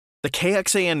The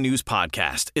KXAN News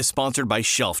Podcast is sponsored by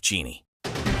Shelf Genie.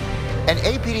 An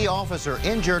APD officer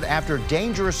injured after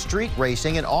dangerous street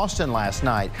racing in Austin last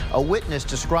night. A witness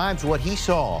describes what he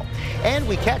saw. And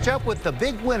we catch up with the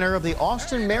big winner of the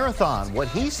Austin Marathon, what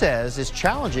he says is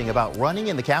challenging about running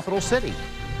in the capital city.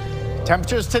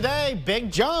 Temperatures today,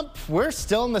 big jump. We're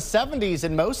still in the 70s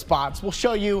in most spots. We'll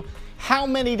show you how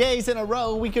many days in a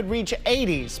row we could reach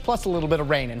 80s, plus a little bit of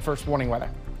rain in first warning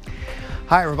weather.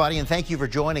 Hi, everybody, and thank you for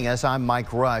joining us. I'm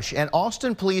Mike Rush. An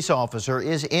Austin police officer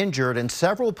is injured and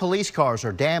several police cars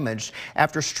are damaged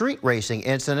after street racing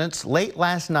incidents late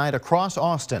last night across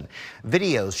Austin.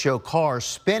 Videos show cars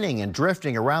spinning and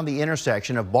drifting around the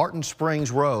intersection of Barton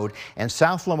Springs Road and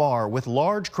South Lamar with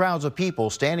large crowds of people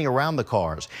standing around the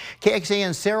cars.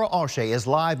 KXAN's Sarah O'Shea is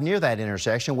live near that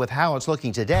intersection with how it's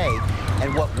looking today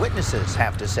and what witnesses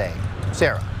have to say.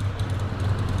 Sarah.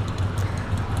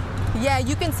 Yeah,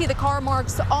 you can see the car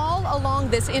marks all along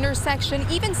this intersection,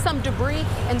 even some debris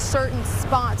in certain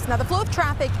spots. Now, the flow of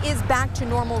traffic is back to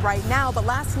normal right now, but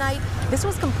last night, this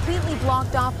was completely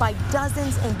blocked off by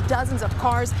dozens and dozens of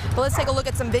cars. But let's take a look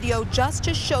at some video just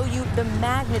to show you the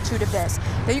magnitude of this.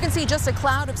 Now, you can see just a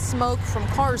cloud of smoke from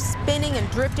cars spinning and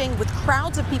drifting with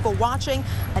crowds of people watching.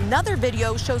 Another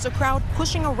video shows a crowd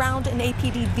pushing around an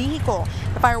APD vehicle.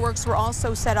 The fireworks were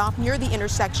also set off near the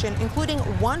intersection, including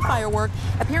one firework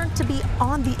appearing to be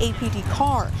on the APD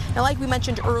car. Now, like we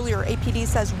mentioned earlier, APD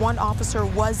says one officer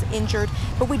was injured,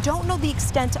 but we don't know the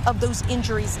extent of those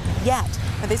injuries yet.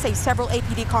 Now, they say several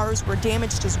APD cars were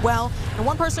damaged as well. And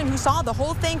one person who saw the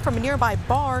whole thing from a nearby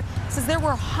bar says there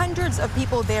were hundreds of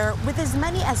people there with as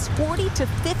many as 40 to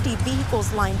 50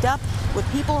 vehicles lined up with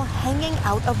people hanging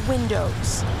out of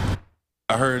windows.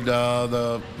 I heard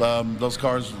those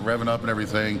cars revving up and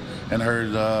everything, and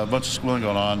heard a bunch of squealing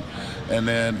going on, and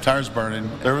then tires burning.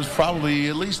 There was probably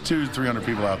at least 200 to 300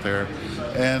 people out there,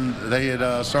 and they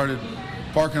had started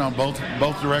parking on both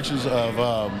directions of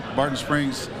Barton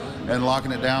Springs and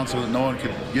locking it down so that no one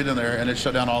could get in there, and it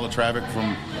shut down all the traffic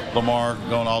from Lamar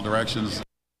going all directions.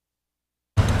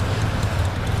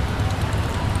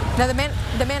 Now,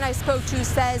 the man I spoke to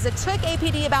says it took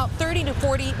APD about 30 to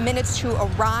 40 minutes to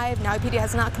arrive. Now, APD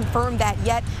has not confirmed that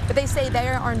yet, but they say they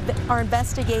are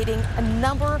investigating a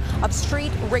number of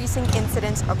street racing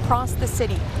incidents across the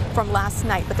city from last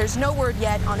night. But there's no word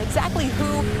yet on exactly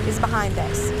who is behind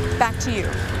this. Back to you.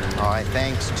 All right,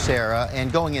 thanks, Sarah.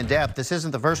 And going in depth, this isn't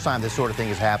the first time this sort of thing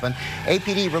has happened.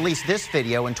 APD released this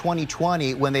video in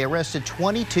 2020 when they arrested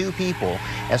 22 people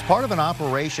as part of an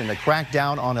operation to crack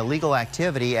down on illegal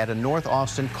activity at a North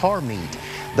Austin car meet.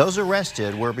 Those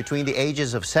arrested were between the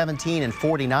ages of 17 and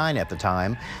 49 at the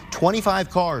time. 25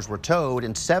 cars were towed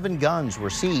and 7 guns were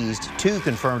seized, 2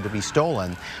 confirmed to be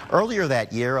stolen. Earlier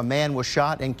that year, a man was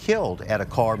shot and killed at a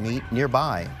car meet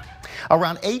nearby.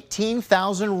 Around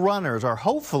 18,000 runners are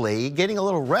hopefully getting a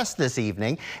little rest this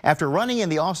evening after running in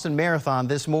the Austin Marathon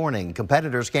this morning.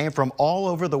 Competitors came from all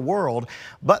over the world,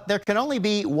 but there can only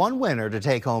be one winner to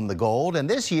take home the gold, and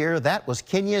this year that was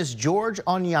Kenya's George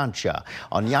Onyancha.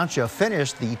 Onyancha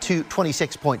finished the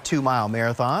 26.2-mile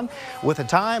marathon with a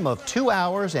time of 2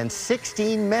 hours and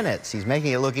 16 minutes. He's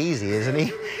making it look easy, isn't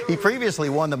he? He previously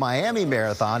won the Miami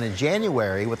Marathon in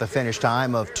January with a finish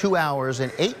time of 2 hours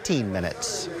and 18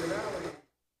 minutes.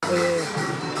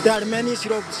 There are many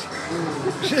slopes.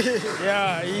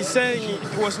 Yeah, he said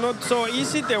it was not so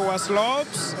easy. There was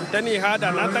slopes. Then he had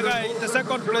another guy. The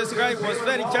second place guy was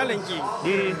very challenging.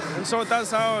 And so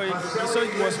that's how it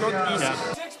was not easy.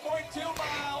 Yeah.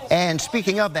 And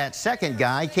speaking of that second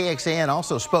guy, KXAN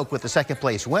also spoke with the second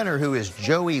place winner, who is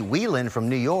Joey Whelan from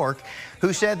New York,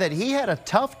 who said that he had a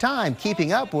tough time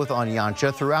keeping up with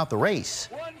Onyancha throughout the race.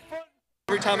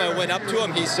 Every time I went up to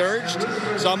him, he surged.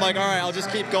 So I'm like, all right, I'll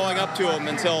just keep going up to him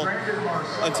until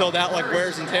that like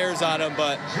wears and tears on him.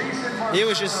 But he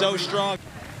was just so strong.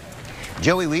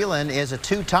 Joey Whelan is a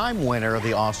 2-time winner of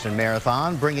the Austin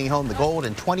Marathon, bringing home the gold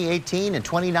in 2018 and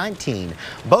 2019.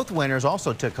 Both winners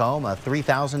also took home a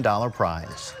 $3,000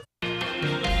 prize.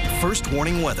 First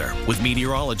warning weather with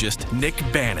meteorologist Nick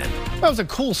Bannon. That was a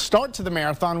cool start to the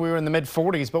marathon. We were in the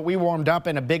mid-40s, but we warmed up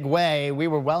in a big way. We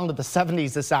were well into the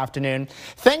 70s this afternoon,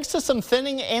 thanks to some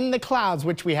thinning in the clouds,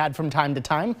 which we had from time to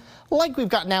time, like we've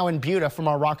got now in Buda from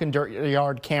our Rock and Dirt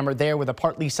Yard camera there with a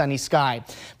partly sunny sky.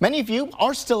 Many of you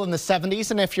are still in the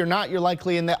 70s, and if you're not, you're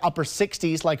likely in the upper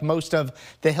 60s like most of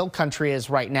the hill country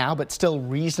is right now, but still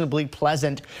reasonably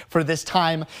pleasant for this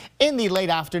time in the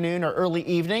late afternoon or early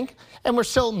evening. And we're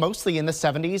still most mostly in the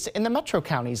 70s in the metro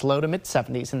counties, low to mid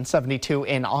 70s, and 72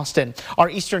 in Austin. Our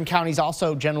eastern counties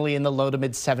also generally in the low to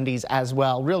mid 70s as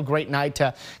well. Real great night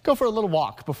to go for a little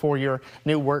walk before your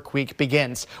new work week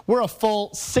begins. We're a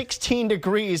full 16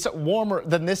 degrees warmer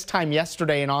than this time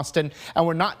yesterday in Austin, and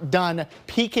we're not done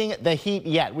peaking the heat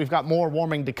yet. We've got more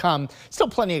warming to come. Still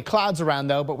plenty of clouds around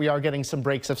though, but we are getting some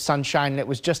breaks of sunshine, and it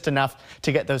was just enough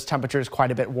to get those temperatures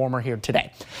quite a bit warmer here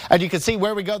today. As you can see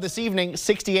where we go this evening,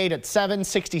 68 at 7,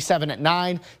 67 at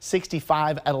 9,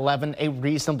 65 at 11, a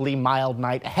reasonably mild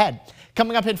night ahead.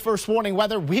 Coming up in first warning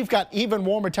weather, we've got even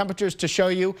warmer temperatures to show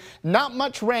you. Not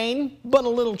much rain, but a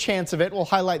little chance of it. We'll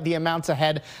highlight the amounts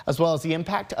ahead as well as the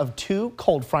impact of 2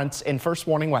 cold fronts in first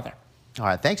warning weather. All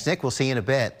right, thanks, Nick. We'll see you in a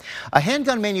bit. A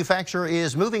handgun manufacturer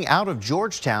is moving out of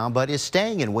Georgetown, but is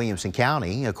staying in Williamson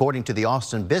County. According to the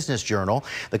Austin Business Journal,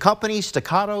 the company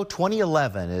Staccato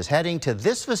 2011 is heading to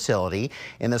this facility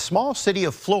in the small city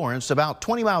of Florence, about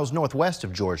 20 miles northwest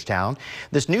of Georgetown.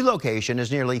 This new location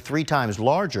is nearly 3 times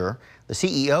larger. The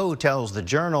CEO tells the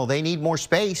Journal they need more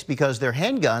space because their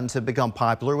handguns have become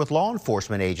popular with law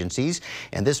enforcement agencies,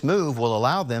 and this move will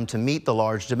allow them to meet the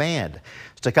large demand.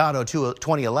 Staccato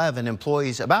 2011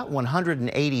 employs about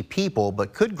 180 people,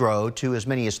 but could grow to as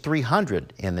many as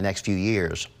 300 in the next few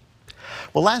years.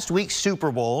 Well, last week's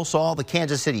Super Bowl saw the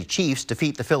Kansas City Chiefs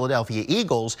defeat the Philadelphia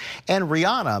Eagles and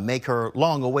Rihanna make her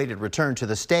long-awaited return to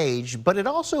the stage, but it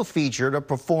also featured a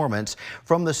performance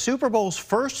from the Super Bowl's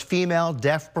first female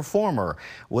deaf performer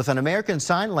with an American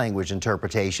Sign Language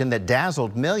interpretation that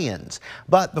dazzled millions.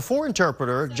 But before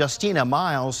interpreter Justina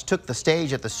Miles took the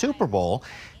stage at the Super Bowl,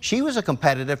 she was a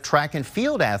competitive track and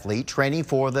field athlete training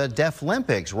for the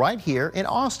Deaflympics right here in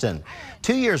Austin.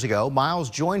 2 years ago,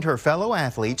 Miles joined her fellow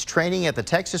athletes training at the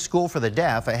Texas School for the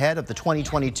Deaf ahead of the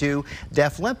 2022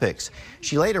 Deaflympics.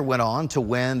 She later went on to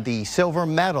win the silver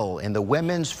medal in the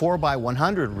women's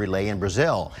 4x100 relay in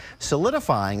Brazil,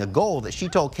 solidifying a goal that she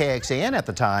told KXAN at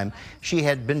the time she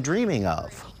had been dreaming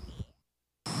of.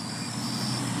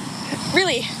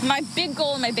 Really, my big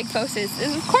goal and my big focus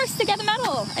is, of course, to get the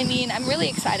medal. I mean, I'm really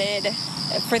excited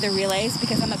for the relays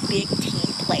because I'm a big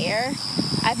team player.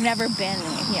 I've never been,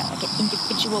 like an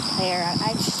individual player.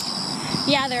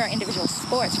 Yeah, there are individual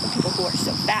sports for people who are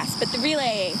so fast, but the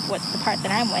relay, the part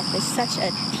that I'm with, is such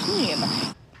a team.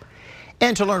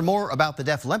 And to learn more about the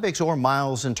Deaflympics or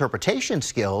Miles' interpretation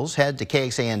skills, head to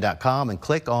KXAN.com and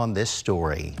click on this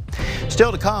story.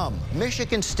 Still to come,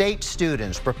 Michigan State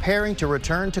students preparing to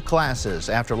return to classes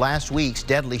after last week's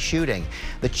deadly shooting,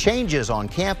 the changes on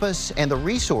campus, and the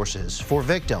resources for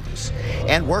victims.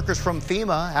 And workers from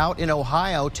FEMA out in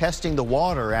Ohio testing the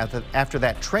water after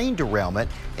that train derailment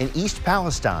in East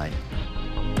Palestine.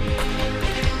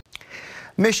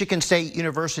 Michigan State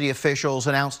University officials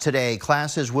announced today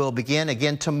classes will begin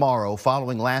again tomorrow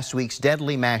following last week's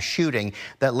deadly mass shooting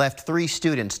that left 3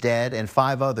 students dead and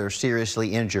 5 others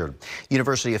seriously injured.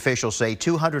 University officials say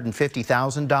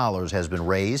 $250,000 has been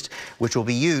raised, which will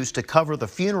be used to cover the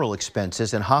funeral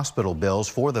expenses and hospital bills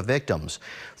for the victims.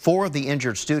 4 of the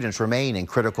injured students remain in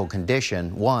critical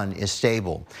condition. 1 is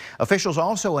stable. Officials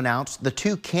also announced the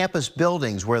 2 campus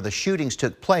buildings where the shootings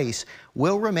took place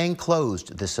will remain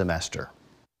closed this semester.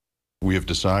 We have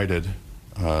decided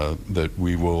that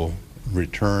we will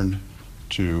return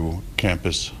to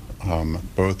campus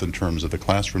both in terms of the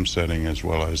classroom setting as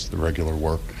well as the regular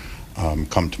work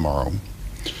come tomorrow.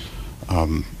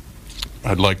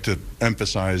 I'd like to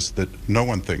emphasize that no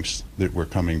one thinks that we're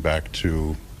coming back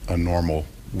to a normal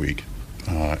week.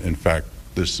 In fact,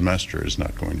 this semester is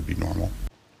not going to be normal.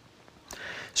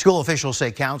 School officials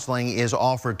say counseling is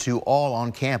offered to all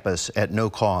on campus at no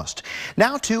cost.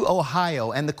 Now to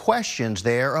Ohio and the questions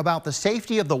there about the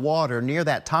safety of the water near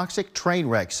that toxic train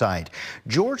wreck site.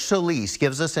 George Solis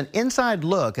gives us an inside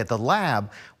look at the lab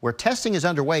where testing is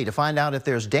underway to find out if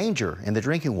there's danger in the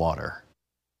drinking water.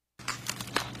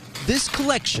 This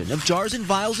collection of jars and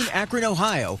vials in Akron,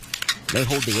 Ohio may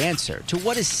hold the answer to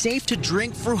what is safe to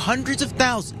drink for hundreds of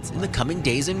thousands in the coming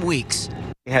days and weeks.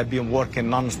 We have been working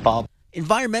non-stop.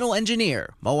 Environmental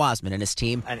engineer Mo Osman and his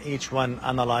team, and each one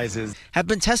analyzes, have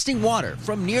been testing water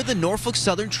from near the Norfolk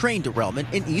Southern train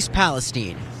derailment in East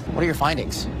Palestine. What are your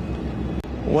findings?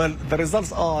 Well, the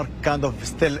results are kind of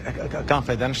still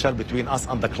confidential between us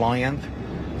and the client,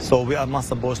 so we are not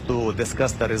supposed to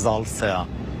discuss the results,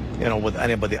 with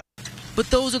anybody. But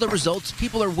those are the results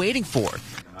people are waiting for.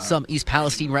 Some East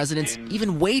Palestine residents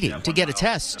even waiting to get a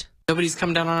test. Nobody's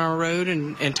come down on our road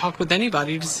and talked with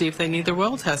anybody to see if they need their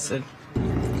well tested.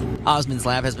 Osman's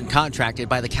lab has been contracted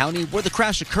by the county where the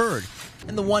crash occurred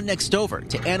and the one next over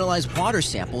to analyze water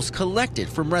samples collected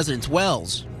from residents'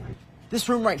 wells. This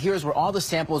room right here is where all the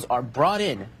samples are brought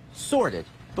in, sorted,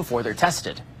 before they're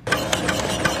tested.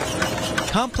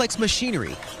 Complex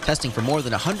machinery testing for more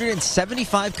than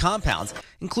 175 compounds,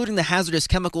 including the hazardous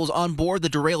chemicals on board the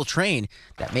derailed train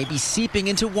that may be seeping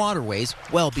into waterways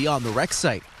well beyond the wreck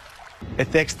site.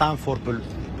 It takes time for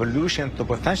pollution to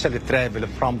potentially travel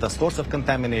from the source of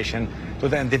contamination to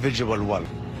the individual well.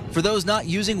 For those not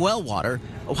using well water,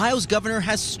 Ohio's governor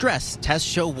has stressed tests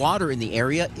show water in the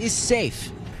area is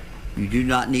safe. You do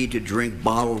not need to drink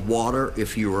bottled water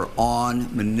if you are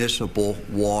on municipal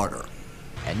water.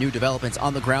 And new developments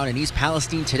on the ground in East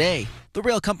Palestine today. The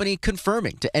rail company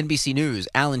confirming to NBC News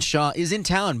Alan Shaw is in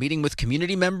town meeting with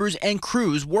community members and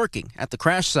crews working at the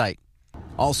crash site.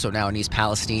 Also now in East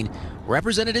Palestine,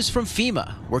 representatives from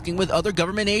FEMA working with other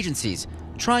government agencies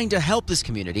trying to help this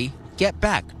community get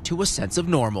back to a sense of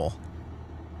normal.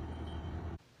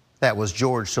 That was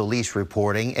George Solis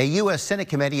reporting. A U.S. Senate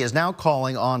committee is now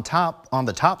calling on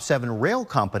the top 7 rail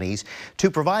companies to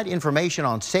provide information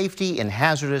on safety and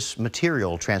hazardous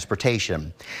material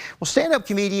transportation. Well, stand-up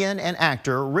comedian and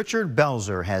actor Richard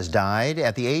Belzer has died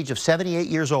at the age of 78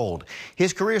 years old.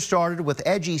 His career started with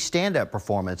edgy stand-up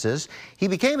performances. He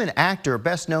became an actor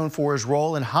best known for his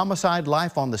role in Homicide: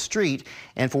 Life on the Street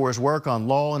and for his work on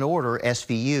Law and Order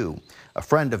SVU. A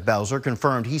friend of Belzer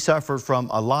confirmed he suffered from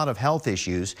a lot of health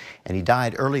issues, and he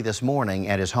died early this morning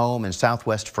at his home in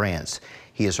southwest France.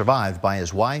 He is survived by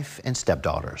his wife and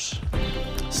stepdaughters.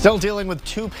 Still dealing with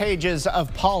 2 pages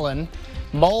of pollen.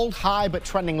 Mold high but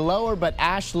trending lower, but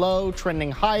ash low, trending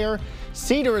higher.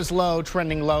 Cedar is low,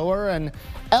 trending lower, and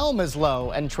elm is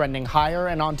low and trending higher.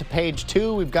 And on to page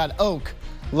 2, we've got oak,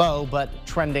 low but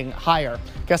trending higher.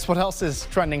 Guess what else is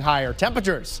trending higher?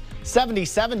 Temperatures.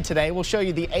 77 today. We'll show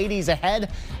you the 80s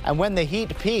ahead and when the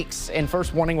heat peaks in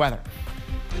First Warning Weather.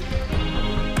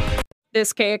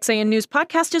 This KXAN News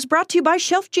podcast is brought to you by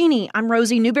Shelf Genie. I'm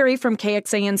Rosie Newberry from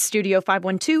KXAN Studio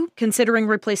 512. Considering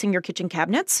replacing your kitchen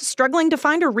cabinets? Struggling to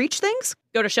find or reach things?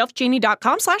 Go to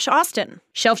shelfgenie.com/Austin.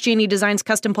 Shelf Genie designs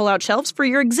custom pull-out shelves for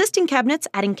your existing cabinets,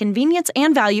 adding convenience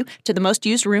and value to the most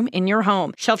used room in your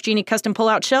home. Shelf Genie custom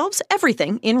pull-out shelves,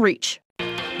 everything in reach.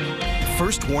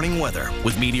 First Warning Weather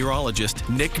with meteorologist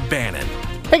Nick Bannon.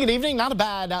 Hey, good evening. Not a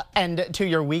bad end to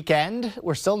your weekend.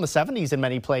 We're still in the 70s in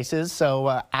many places,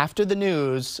 so after the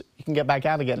news, you can get back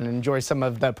out again and enjoy some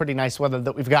of the pretty nice weather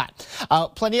that we've got.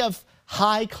 Plenty of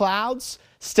high clouds,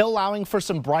 still allowing for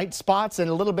some bright spots and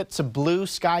a little bits of blue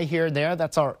sky here and there.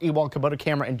 That's our Ewald Kubota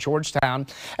camera in Georgetown.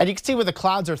 And you can see where the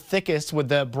clouds are thickest with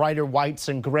the brighter whites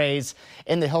and grays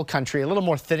in the hill country. A little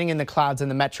more thinning in the clouds in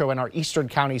the metro and our eastern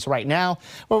counties right now,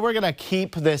 where we're going to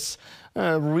keep this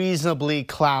reasonably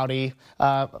cloudy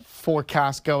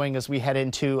forecast going as we head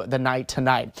into the night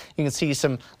tonight. You can see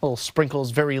some little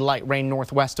sprinkles, very light rain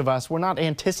northwest of us. We're not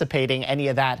anticipating any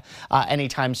of that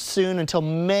anytime soon until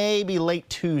maybe late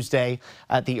Tuesday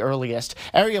at the earliest.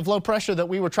 Area of low pressure that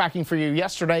we were tracking for you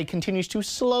yesterday continues to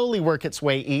slowly work its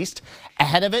way east.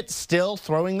 Ahead of it, still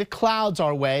throwing the clouds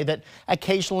our way that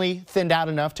occasionally thinned out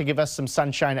enough to give us some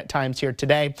sunshine at times here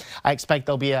today. I expect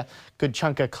there'll be a good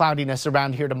chunk of cloudiness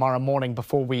around here tomorrow morning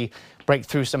before we break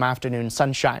through some afternoon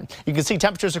sunshine. You can see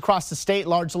temperatures across the state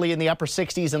largely in the upper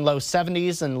 60s and low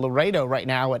 70s, and Laredo right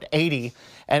now at 80.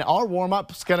 And our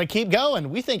warm-up's going to keep going.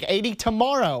 We think 80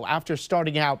 tomorrow after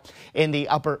starting out in the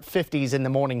upper 50s in the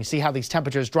morning. See how these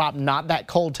temperatures drop, not that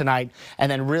cold tonight,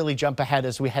 and then really jump ahead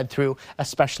as we head through,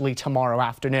 especially tomorrow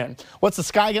afternoon. What's the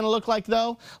sky going to look like,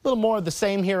 though? A little more of the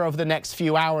same here over the next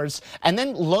few hours. And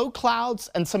then low clouds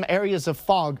and some areas of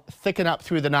fog thicken up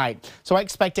through the night. So I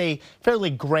expect a fairly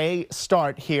gray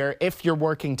start here if you're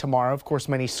working tomorrow. Of course,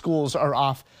 many schools are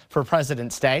off for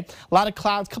President's Day. A lot of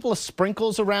clouds, a couple of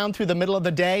sprinkles around through the middle of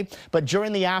the day, but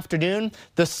during the afternoon,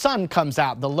 the sun comes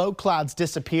out. The low clouds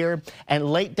disappear, and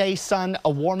late day sun, a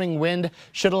warming wind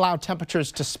should allow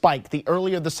temperatures to spike. The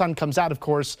earlier the sun comes out, of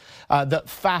course, the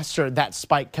faster that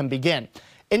spike can begin.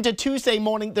 Into Tuesday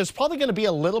morning, there's probably going to be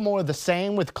a little more of the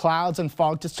same with clouds and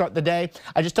fog to start the day.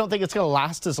 I just don't think it's going to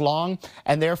last as long,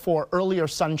 and therefore earlier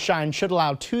sunshine should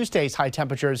allow Tuesday's high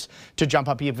temperatures to jump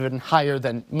up even higher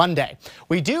than Monday.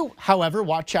 We do, however,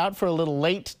 watch out for a little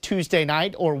late Tuesday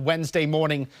night or Wednesday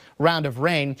morning round of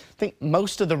rain. I think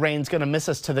most of the rain's going to miss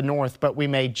us to the north, but we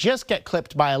may just get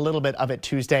clipped by a little bit of it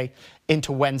Tuesday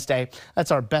into Wednesday.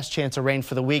 That's our best chance of rain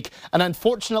for the week. And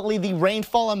unfortunately, the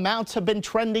rainfall amounts have been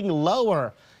trending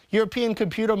lower. European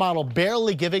computer model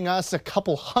barely giving us a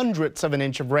couple hundredths of an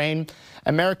inch of rain.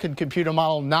 American computer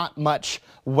model not much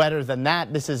wetter than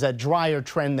that. This is a drier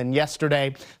trend than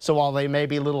yesterday. So while there may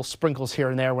be little sprinkles here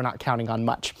and there, we're not counting on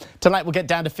much. Tonight we'll get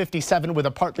down to 57 with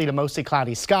a partly to mostly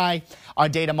cloudy sky. Our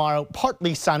day tomorrow,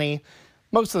 partly sunny.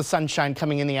 Most of the sunshine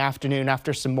coming in the afternoon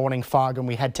after some morning fog, and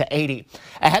we head to 80.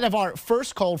 Ahead of our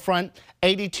first cold front,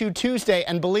 82 Tuesday,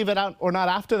 and believe it or not,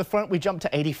 after the front, we jump to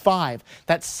 85.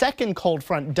 That second cold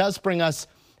front does bring us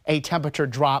a temperature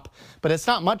drop, but it's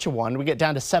not much of one. We get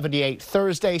down to 78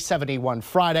 Thursday, 71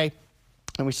 Friday,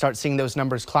 and we start seeing those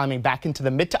numbers climbing back into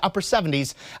the mid to upper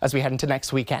 70s as we head into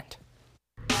next weekend.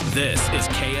 This is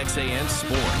KXAN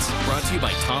Sports, brought to you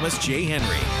by Thomas J.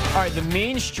 Henry. All right, the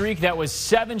mean streak that was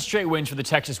 7 straight wins for the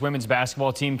Texas women's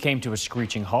basketball team came to a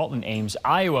screeching halt in Ames,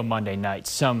 Iowa Monday night.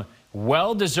 Some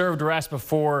well-deserved rest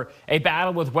before a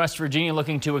battle with West Virginia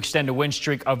looking to extend a win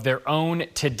streak of their own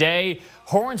today.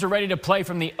 Horns are ready to play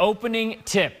from the opening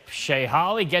tip. Shea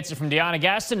Holly gets it from Deanna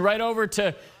Gaston right over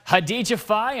to Hadija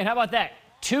Faye, and how about that?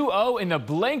 2-0 in the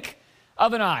blink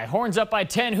of an eye. Horns up by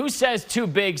 10. Who says two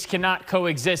bigs cannot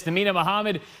coexist? Amina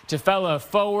Muhammad to fella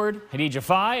forward. Hadija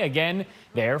Faye again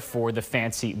there for the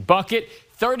fancy bucket.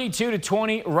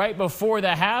 32-20 right before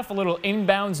the half. A little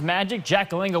inbounds magic.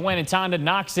 Jacqueline Wenatanda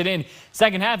knocks it in.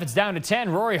 Second half, it's down to 10.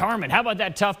 Rory Harmon, how about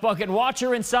that tough bucket? Watch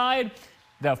her inside.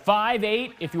 The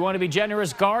 5'8", if you want to be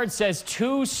generous, guard says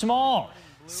too small.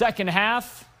 Second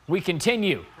half, we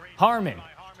continue. Harmon,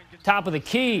 top of the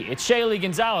key. It's Shaylee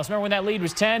Gonzalez. Remember when that lead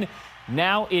was 10?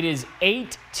 Now it is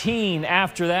 18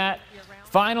 after that.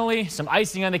 Finally, some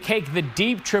icing on the cake. The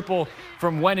deep triple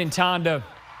from Wenatanda.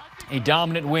 A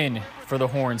dominant win for the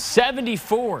Horns.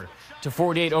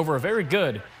 74-48 over a very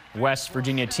good West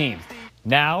Virginia team.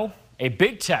 Now, a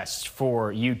big test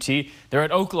for UT. They're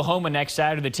at Oklahoma next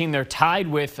Saturday. The team they're tied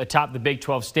with atop the Big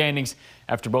 12 standings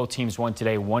after both teams won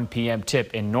today. 1 p.m.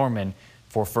 tip in Norman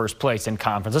for first place in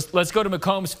conference. Let's go to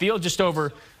McCombs Field, just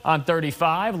over on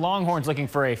 35. Longhorns looking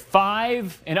for a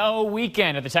 5-0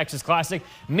 weekend at the Texas Classic.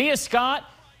 Mia Scott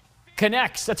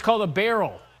connects. That's called a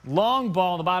barrel. Long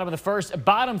ball in the bottom of the first.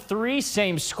 Bottom three,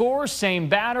 same score, same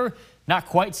batter. Not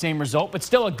quite same result, but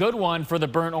still a good one for the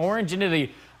Burnt Orange. Into the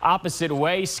opposite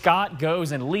way, Scott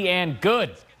goes, and Leanne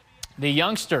Good, the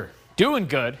youngster, doing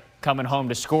good, coming home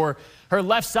to score. Her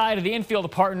left side of the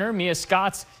infield partner, Mia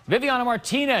Scott's Viviana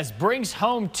Martinez, brings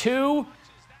home 2.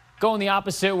 Going the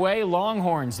opposite way,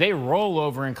 Longhorns, they roll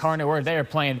over Incarnate where they are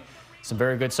playing some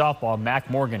very good softball. Mac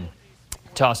Morgan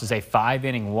tosses a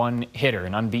 5-inning one-hitter,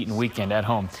 an unbeaten weekend at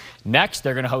home. Next,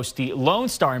 they're going to host the Lone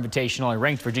Star Invitational, a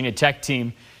ranked Virginia Tech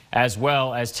team, as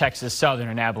well as Texas Southern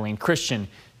and Abilene Christian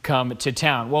come to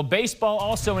town. Well, baseball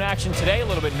also in action today, a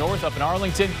little bit north up in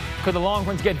Arlington. Could the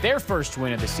Longhorns get their first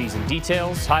win of the season?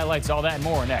 Details, highlights, all that and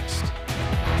more next.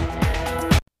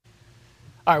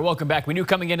 All right, welcome back. We knew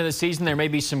coming into the season there may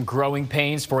be some growing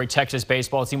pains for a Texas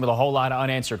baseball team with a whole lot of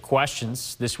unanswered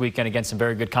questions this weekend against some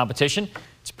very good competition.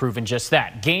 It's proven just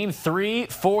that. Game 3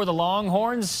 for the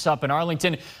Longhorns up in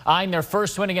Arlington, eyeing their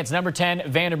first win against number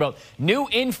 10 Vanderbilt. New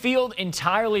infield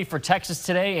entirely for Texas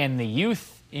today, and the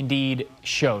youth indeed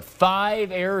showed.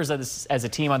 5 errors as a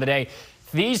team on the day.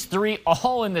 These 3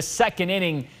 all in the second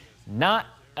inning. Not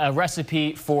a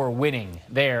recipe for winning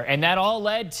there. And that all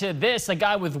led to this. A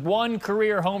guy with 1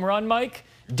 career home run, Mike,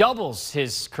 doubles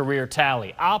his career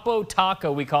tally. Oppo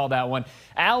Taco, we call that one.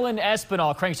 Alan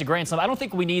Espinal cranks a grand slam. I don't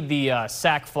think we need the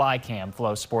sack fly cam,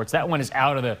 Flow Sports. That one is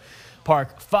out of the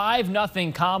park.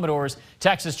 5-0 Commodores.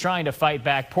 Texas trying to fight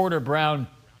back. Porter Brown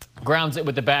grounds it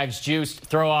with the bags juiced.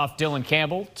 Throw off Dylan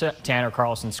Campbell. Tanner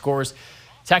Carlson scores.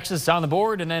 Texas on the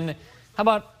board, and then how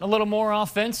about a little more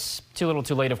offense? Too little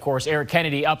too late, of course. Eric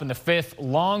Kennedy up in the 5th.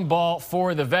 Long ball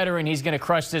for the veteran. He's going to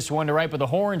crush this one to right, but the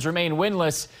Horns remain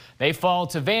winless. They fall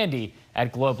to Vandy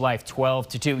at Globe Life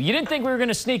 12-2. You didn't think we were going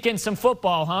to sneak in some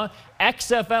football, huh?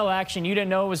 XFL action. You didn't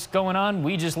know what was going on.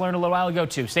 We just learned a little while ago,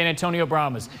 too. San Antonio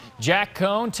Brahmas. Jack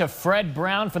Cohn to Fred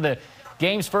Brown for the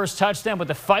game's first touchdown, but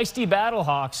the feisty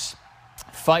Battlehawks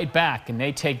fight back, and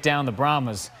they take down the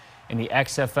Brahmas in the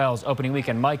XFL's opening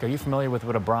weekend. Mike, are you familiar with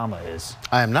what a Brahma is?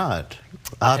 I am not.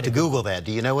 I'll have to Google that.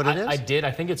 Do you know what it is? I did.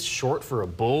 I think it's short for a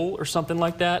bull or something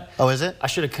like that. Oh, is it? I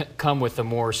should have come with a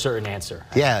more certain answer.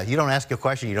 Yeah, you don't ask a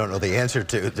question you don't know the answer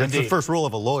to. That's Indeed. the first rule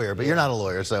of a lawyer, but you're not a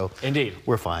lawyer, so Indeed.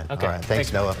 We're fine. Okay. All right,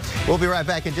 thanks, Noah. We'll be right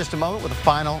back in just a moment with a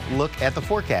final look at the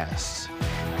forecasts.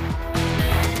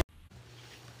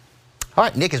 All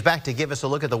right, Nick is back to give us a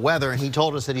look at the weather, and he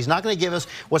told us that he's not going to give us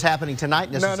what's happening tonight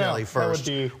necessarily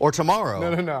first or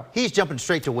tomorrow. No. He's jumping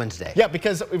straight to Wednesday. Yeah,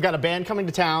 because we've got a band coming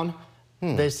to town.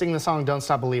 They sing the song Don't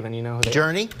Stop Believing. You know who they are?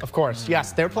 Journey? Of course,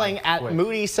 yes. They're playing at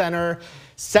Moody Center.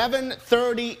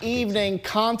 7:30 evening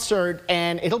concert,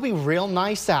 and it'll be real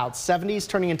nice out. 70s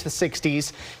turning into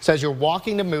 60s. So as you're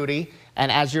walking to Moody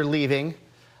and as you're leaving,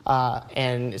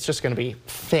 and it's just going to be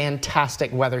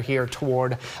fantastic weather here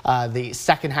toward the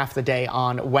second half of the day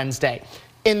on Wednesday.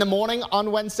 In the morning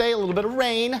on Wednesday, a little bit of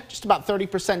rain, just about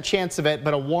 30% chance of it,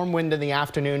 but a warm wind in the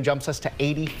afternoon jumps us to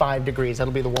 85 degrees.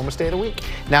 That'll be the warmest day of the week.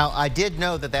 Now, I did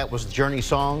know that that was the Journey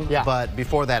song, but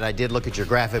before that, I did look at your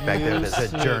graphic back there that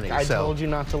said Journey. I told you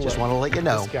not to look. Just want to let you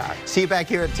know. This guy. See you back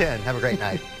here at 10. Have a great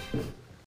night.